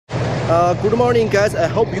Good morning guys, I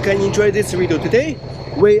hope you can enjoy this video. Today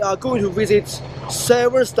we are going to visit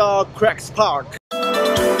Seven Star Crags Park.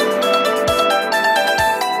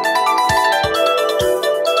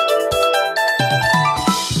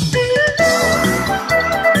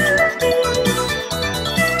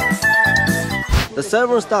 The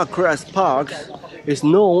Seven Star Crags Park is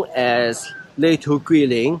known as Little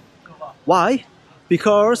Guilin. Why?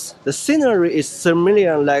 Because the scenery is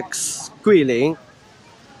similar like Guilin,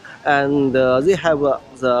 and they have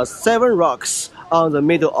the 7 rocks on the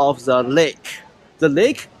middle of the lake. The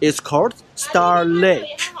lake is called Star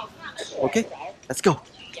Lake. Okay, let's go.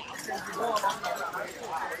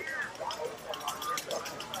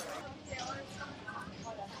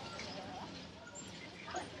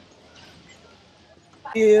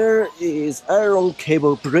 Here is iron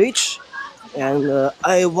cable bridge, and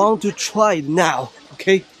I want to try it now.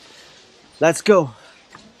 Okay, let's go.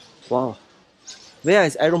 Wow. Where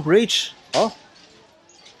is iron bridge?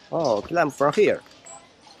 Oh, climb from here.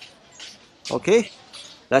 Okay,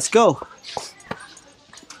 let's go.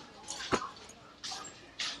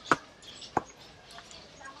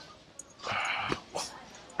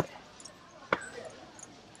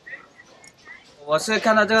 Okay,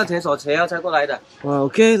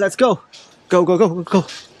 let's go. Go.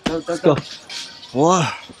 Let's go.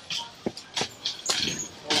 Wow.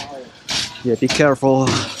 Yeah, be careful.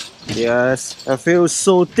 Yes, I feel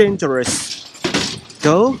so dangerous.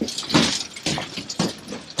 Go.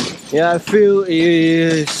 Yeah, I feel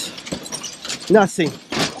it's nothing.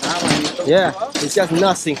 Yeah, it's just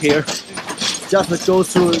nothing here. Just go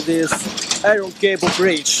through this iron cable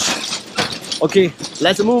bridge. Okay,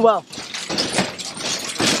 let's move on.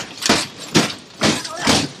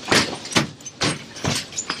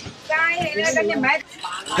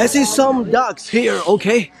 I see some ducks here.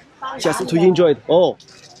 Okay, just to enjoy it. Oh.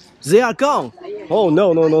 They are gone. Oh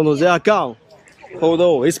no, they are gone. Oh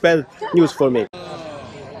no, it's bad news for me.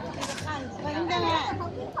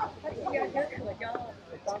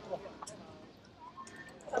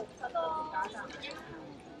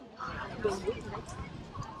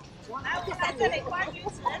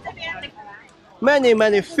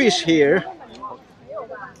 Many fish here.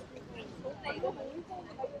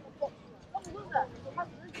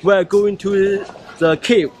 We're going to the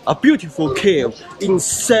cave, a beautiful cave in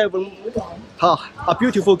Seven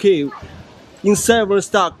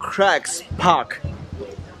Star Crags Park.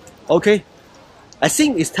 Okay, I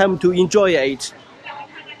think it's time to enjoy it.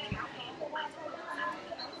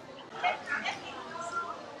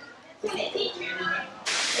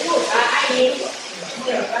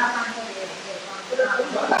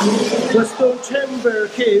 The stone chamber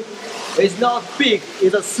cave is not big;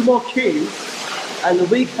 it's a small cave, and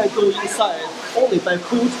we can go inside only by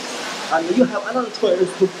foot, and you have another choice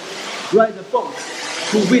to ride the boat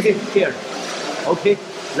to visit here. Okay,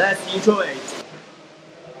 let's enjoy it.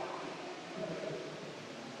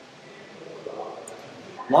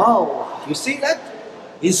 Wow, you see that?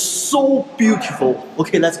 It's so beautiful.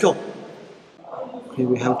 Okay, let's go. Okay,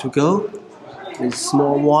 we have to go. This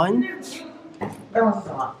small one.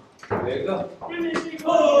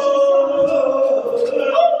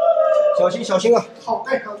 小心啊！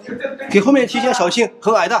给后面提前小心，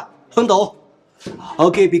很矮的，很陡。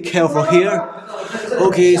Okay, be careful here.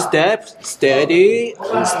 Okay, step, steady,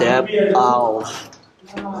 and step out.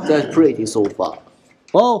 That's pretty so far.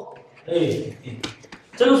 Oh,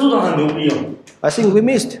 这个树长很牛逼哦。 I think we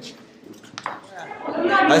missed.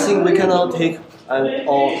 I think we cannot take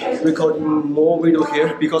or record more video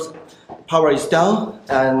here because power is down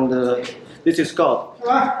and this is God.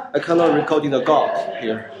 I cannot record in the God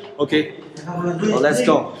here. Okay, well, let's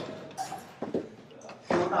go.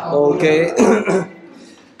 Okay,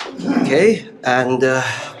 okay, and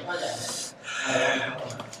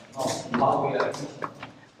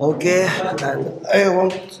okay, and I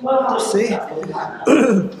want to see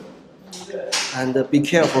and be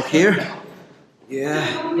careful here. Yeah,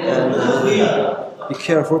 and be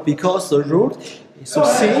careful because the road is so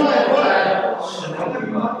thin.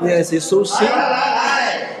 Yes, it's so thin.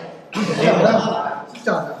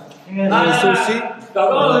 It's so thin.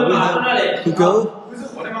 We have to go.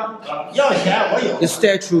 The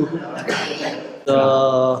statue,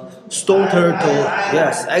 the stone turtle.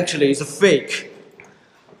 Yes, actually, it's a fake.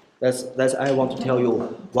 That's I want to tell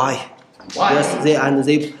you why. Yes,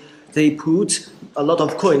 they put a lot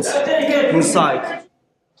of coins inside.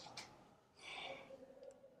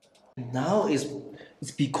 Now it's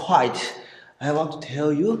be quiet. I want to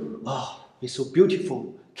tell you, oh, it's so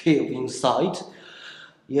beautiful cave inside.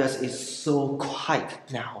 Yes, it's so quiet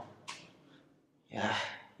now. Yeah,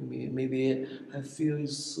 maybe I feel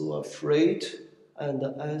so afraid.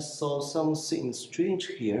 And I saw something strange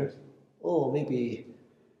here. Oh, maybe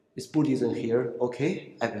it's Buddhism here.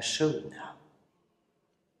 Okay, I will show you now.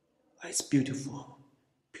 It's beautiful,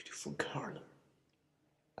 beautiful color.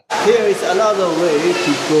 Here is another way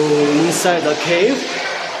to go inside the cave.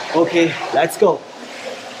 Okay, let's go.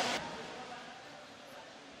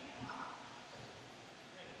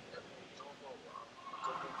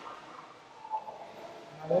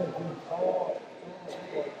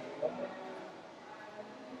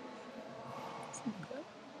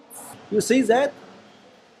 You see that?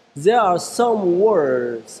 There are some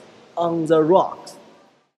words on the rocks.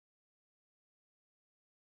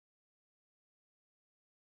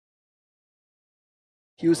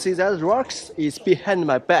 You see that rocks is behind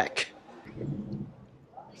my back.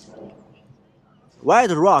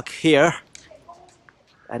 White rock here,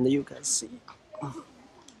 and you can see.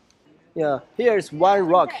 Yeah, here is one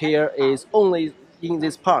rock here is only in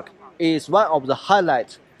this park. It's one of the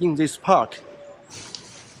highlights in this park.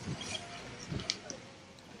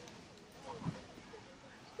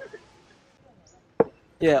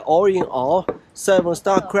 Yeah, all in all, Seven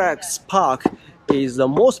Star Crags Park is the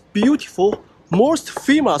most beautiful, most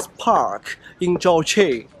famous park in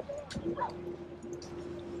Zhaoqing.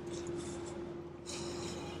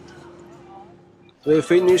 We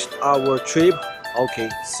finished our trip.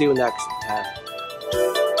 Okay, see you next time.